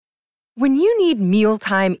When you need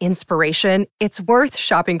mealtime inspiration, it's worth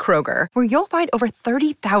shopping Kroger, where you'll find over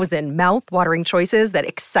 30,000 mouth-watering choices that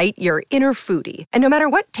excite your inner foodie. And no matter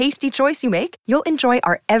what tasty choice you make, you'll enjoy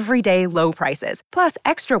our everyday low prices, plus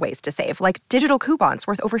extra ways to save, like digital coupons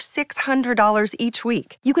worth over $600 each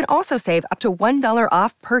week. You can also save up to $1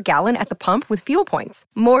 off per gallon at the pump with fuel points.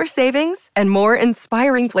 More savings and more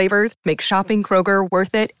inspiring flavors make shopping Kroger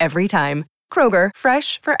worth it every time. Kroger,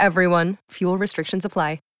 fresh for everyone. Fuel restrictions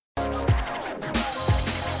apply.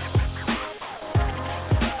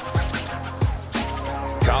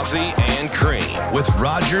 Coffee and Cream with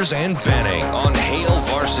Rogers and Benning on Hale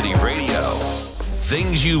Varsity Radio.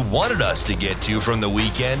 Things you wanted us to get to from the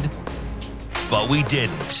weekend, but we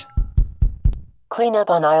didn't. Cleanup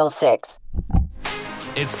on aisle 6.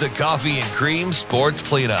 It's the Coffee and Cream Sports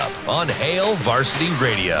Cleanup on Hale Varsity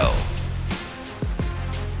Radio.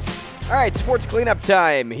 All right, sports cleanup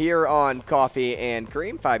time here on Coffee and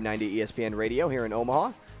Cream, 590 ESPN Radio here in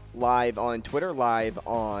Omaha. Live on Twitter, live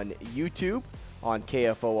on YouTube, on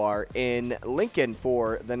KFOR in Lincoln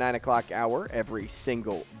for the 9 o'clock hour every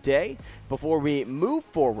single day. Before we move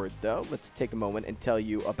forward, though, let's take a moment and tell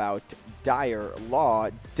you about Dyer Law.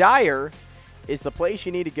 Dyer is the place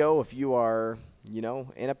you need to go if you are, in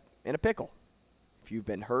a pickle. If you've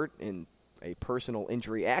been hurt in a personal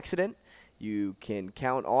injury accident, you can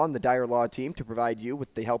count on the Dyer Law team to provide you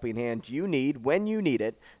with the helping hand you need when you need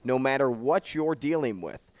it, no matter what you're dealing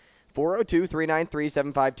with.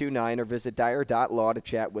 402-393-7529 or visit Dyer.law to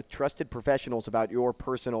chat with trusted professionals about your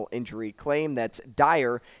personal injury claim. That's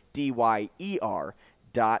Dyer, D-Y-E-R,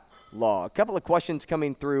 .law. A couple of questions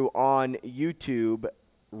coming through on YouTube,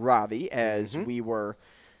 Ravi, as we were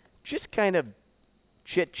just kind of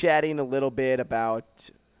chit-chatting a little bit about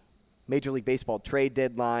Major League Baseball trade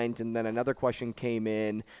deadlines, and then another question came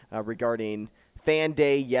in regarding Fan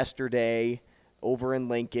Day yesterday over in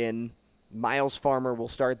Lincoln. Miles Farmer will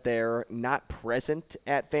start there, not present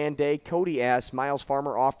at Fan Day. Cody asks, Miles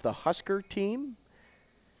Farmer off the Husker team?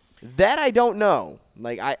 That I don't know.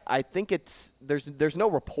 I think there's no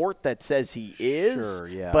report that says he is, sure,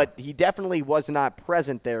 yeah. But he definitely was not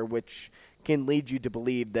present there, which can lead you to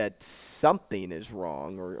believe that something is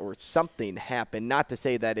wrong or something happened. Not to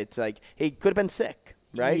say that it's like, hey, he could have been sick.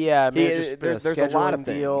 Right? Yeah, there's a lot of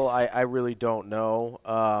deal. things. I really don't know.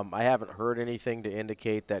 I haven't heard anything to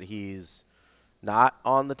indicate that he's not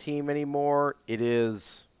on the team anymore. It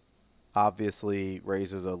is obviously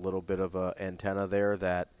raises a little bit of a antenna there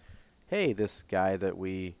that, hey, this guy that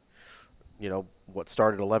we, what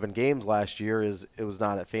started 11 games last year it was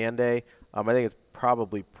not at Fan Day. I think it's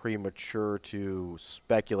probably premature to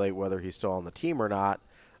speculate whether he's still on the team or not.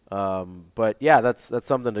 But yeah, that's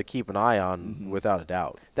something to keep an eye on without a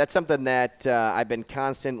doubt. That's something that I've been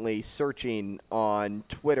constantly searching on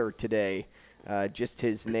Twitter today. Just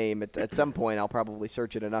his name. At some point, I'll probably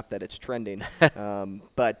search it enough that it's trending.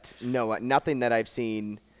 But no, nothing that I've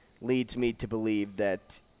seen leads me to believe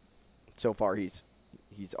that so far he's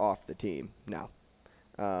off the team now.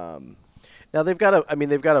 Now they've got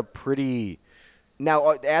a pretty.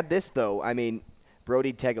 Now add this though.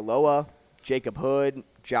 Brody Tagaloa, Jacob Hood,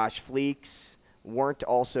 Josh Fleeks weren't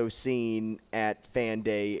also seen at Fan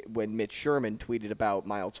Day when Mitch Sherman tweeted about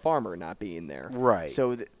Miles Farmer not being there. Right.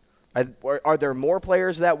 So are there more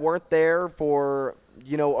players that weren't there for,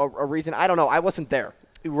 a reason? I don't know. I wasn't there.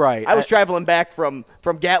 Right. I was traveling back from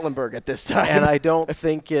Gatlinburg at this time. And I don't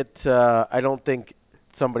think I don't think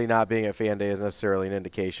somebody not being at Fan Day is necessarily an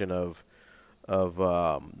indication of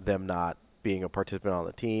them not being a participant on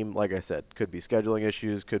the team. Like I said, could be scheduling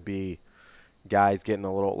issues, could be guys getting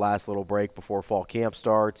a last little break before fall camp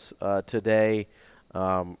starts today.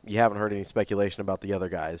 You haven't heard any speculation about the other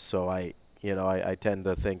guys, so I tend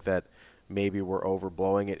to think that maybe we're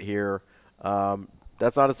overblowing it here.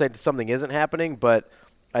 That's not to say something isn't happening, but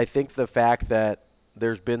I think the fact that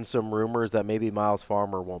there's been some rumors that maybe Miles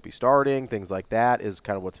Farmer won't be starting, things like that, is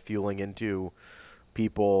kind of what's fueling into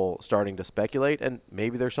people starting to speculate. And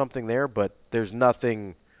maybe there's something there, but there's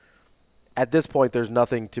nothing – at this point, there's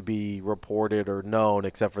nothing to be reported or known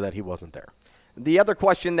except for that he wasn't there. The other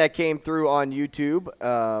question that came through on YouTube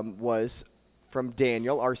was from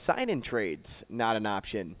Daniel. Are sign-in trades not an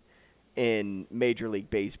option in Major League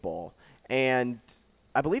Baseball? And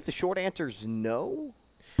I believe the short answer is no,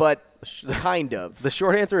 but kind of. The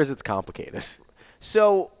short answer is it's complicated.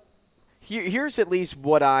 So here's at least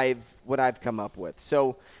what I've come up with.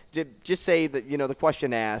 So just say that, the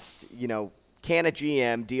question asked, can a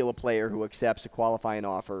GM deal a player who accepts a qualifying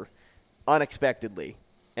offer unexpectedly?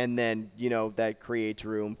 And then, that creates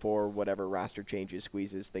room for whatever roster changes,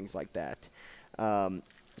 squeezes, things like that.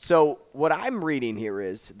 So what I'm reading here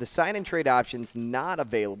is the sign and trade options not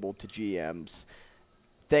available to GMs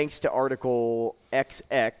thanks to Article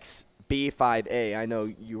XX B5A. I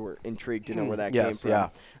know you were intrigued to know where that came from. Yeah.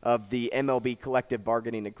 Of the MLB collective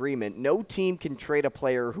bargaining agreement. No team can trade a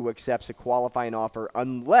player who accepts a qualifying offer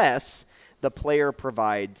unless the player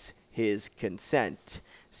provides his consent.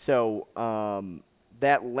 So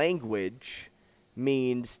that language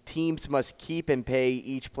means teams must keep and pay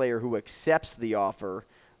each player who accepts the offer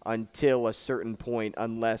until a certain point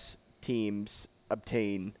unless teams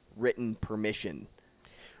obtain written permission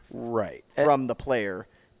from the player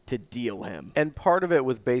to deal him. And part of it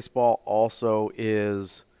with baseball also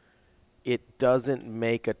is it doesn't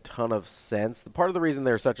make a ton of sense. Part of the reason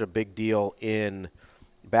they're such a big deal in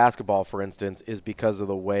basketball, for instance, is because of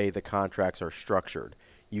the way the contracts are structured.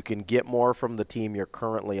 You can get more from the team you're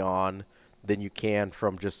currently on than you can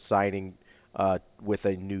from just signing with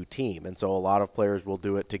a new team. And so a lot of players will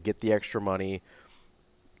do it to get the extra money.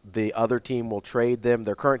 The other team will trade them.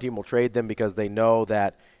 Their current team will trade them because they know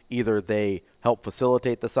that either they help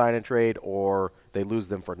facilitate the sign and trade or they lose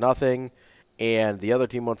them for nothing. And the other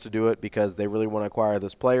team wants to do it because they really want to acquire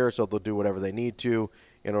this player, so they'll do whatever they need to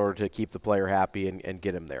in order to keep the player happy and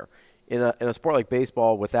get him there. In a sport like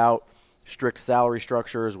baseball, without strict salary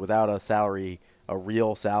structures, without a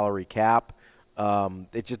real salary cap,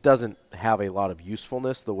 it just doesn't have a lot of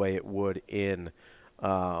usefulness the way it would in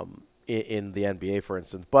the NBA, for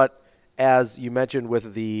instance. But as you mentioned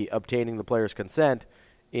with the obtaining the player's consent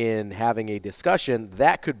in having a discussion,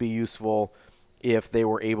 that could be useful if they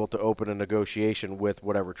were able to open a negotiation with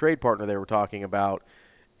whatever trade partner they were talking about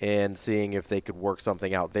and seeing if they could work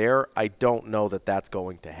something out there. I don't know that that's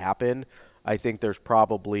going to happen. I think there's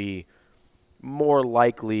probably more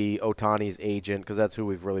likely Ohtani's agent, because that's who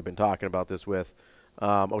we've really been talking about this with.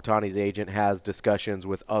 Ohtani's agent has discussions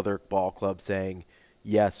with other ball clubs saying,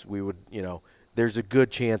 yes, we would, there's a good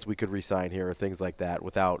chance we could re-sign here or things like that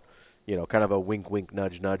without, kind of a wink, wink,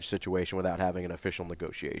 nudge, nudge situation without having an official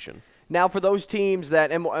negotiation. Now, for those teams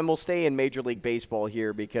that, and we'll stay in Major League Baseball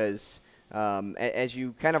here because as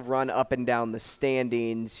you kind of run up and down the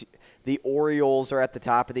standings, the Orioles are at the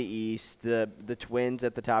top of the East, the Twins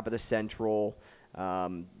at the top of the Central,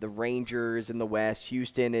 the Rangers in the West.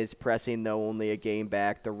 Houston is pressing, though, only a game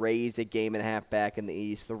back. The Rays a game and a half back in the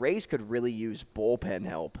East. The Rays could really use bullpen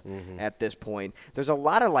help at this point. There's a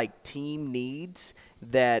lot of, team needs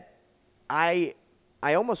that I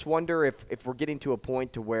almost wonder if we're getting to a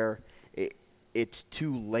point to where it's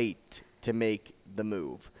too late to make the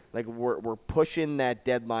move. We're pushing that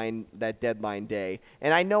deadline day.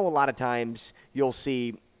 And I know a lot of times you'll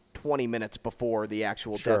see 20 minutes before the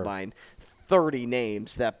actual deadline 30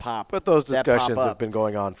 names that pop. But those discussions have been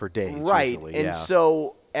going on for days. Right. Usually, and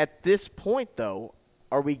so at this point, though,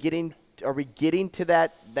 are we getting to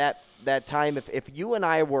that time if you and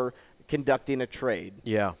I were conducting a trade?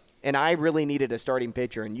 Yeah. And I really needed a starting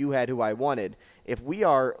pitcher, and you had who I wanted. If we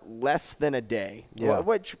are less than a day,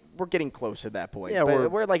 which we're getting close to that point,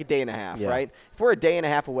 but we're like a day and a half, right? If we're a day and a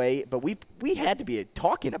half away, but we had to be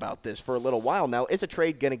talking about this for a little while now. Is a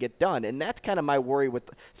trade going to get done? And that's kind of my worry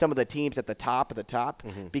with some of the teams at the top of the top,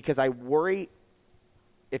 because I worry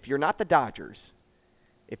if you're not the Dodgers,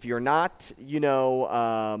 if you're not,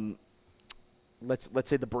 let's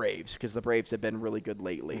say the Braves, because the Braves have been really good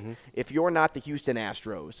lately. If you're not the Houston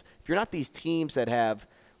Astros, if you're not these teams that have,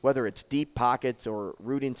 whether it's deep pockets or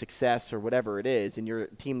rooting success or whatever it is, and you're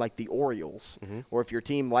a team like the Orioles, or if you're a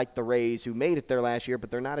team like the Rays who made it there last year, but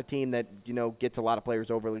they're not a team that, gets a lot of players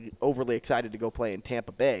overly excited to go play in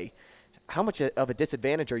Tampa Bay, how much of a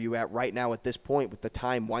disadvantage are you at right now at this point with the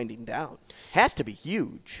time winding down? Has to be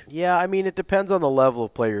huge. Yeah, I mean, it depends on the level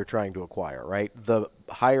of player you're trying to acquire, right? The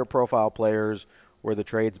higher profile players where the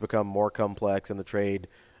trades become more complex and the trade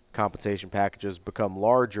compensation packages become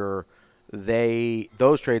larger,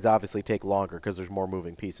 those trades obviously take longer because there's more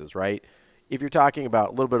moving pieces, right? If you're talking about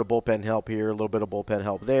a little bit of bullpen help here, a little bit of bullpen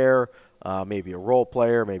help there, maybe a role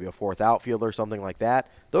player, maybe a fourth outfielder, something like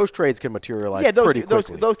that, those trades can materialize pretty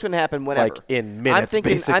quickly. Those can happen whenever. Like in minutes,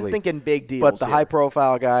 basically. I'm thinking big deals. But the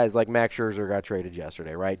high-profile guys like Max Scherzer got traded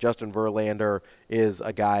yesterday, right? Justin Verlander is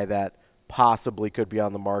a guy that possibly could be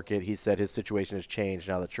on the market. He said his situation has changed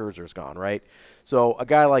now that Scherzer's gone, right? So a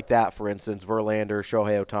guy like that, for instance, Verlander,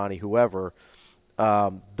 Shohei Ohtani, whoever,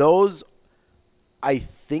 those I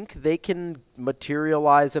think they can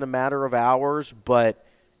materialize in a matter of hours, but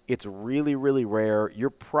it's really, really rare.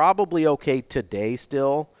 You're probably okay today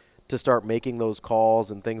still to start making those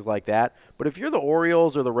calls and things like that. But if you're the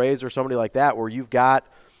Orioles or the Rays or somebody like that where you've got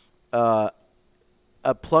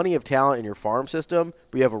plenty of talent in your farm system,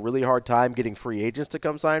 but you have a really hard time getting free agents to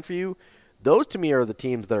come sign for you, Those to me are the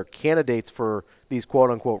teams that are candidates for these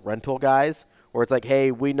quote-unquote rental guys, where it's like,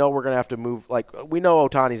 hey, we know we're going to have to move. Like, we know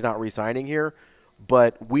Ohtani's not re-signing here,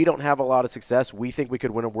 but we don't have a lot of success. We think we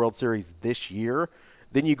could win a World Series this year.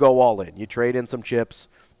 Then you go all in. You trade in some chips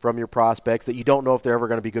from your prospects that you don't know if they're ever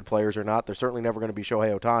going to be good players or not. They're certainly never going to be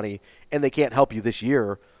Shohei Ohtani, and they can't help you this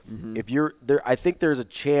year. Mm-hmm. If you're there, I think there's a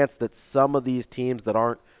chance that some of these teams that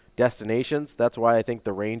aren't destinations, that's why I think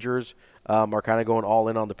the Rangers are kind of going all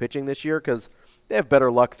in on the pitching this year, because they have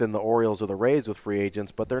better luck than the Orioles or the Rays with free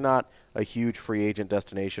agents, but they're not a huge free agent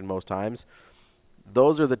destination most times.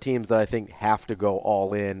 Those are the teams that I think have to go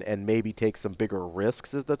all in and maybe take some bigger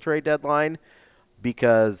risks at the trade deadline,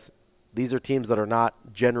 because these are teams that are not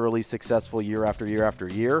generally successful year after year after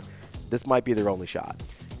year. This might be their only shot.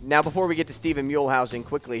 Now, before we get to Steven Muehlhausen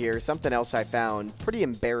quickly here, something else I found pretty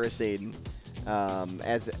embarrassing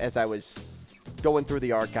as I was going through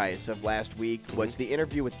the archives of last week was the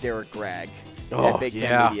interview with Derek Gragg at Big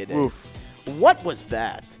Ten Media Days. Oof. What was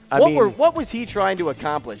that? What was he trying to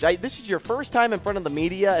accomplish? This is your first time in front of the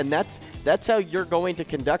media, and that's how you're going to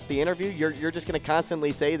conduct the interview? You're just going to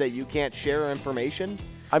constantly say that you can't share information?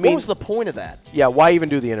 I mean, what was the point of that? Yeah, why even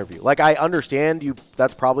do the interview? Like, I understand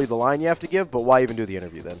that's probably the line you have to give, but why even do the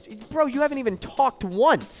interview then? Bro, you haven't even talked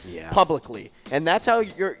once publicly, and that's how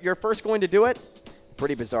you're first going to do it?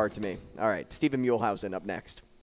 Pretty bizarre to me. All right, Steven Muehlhausen up next.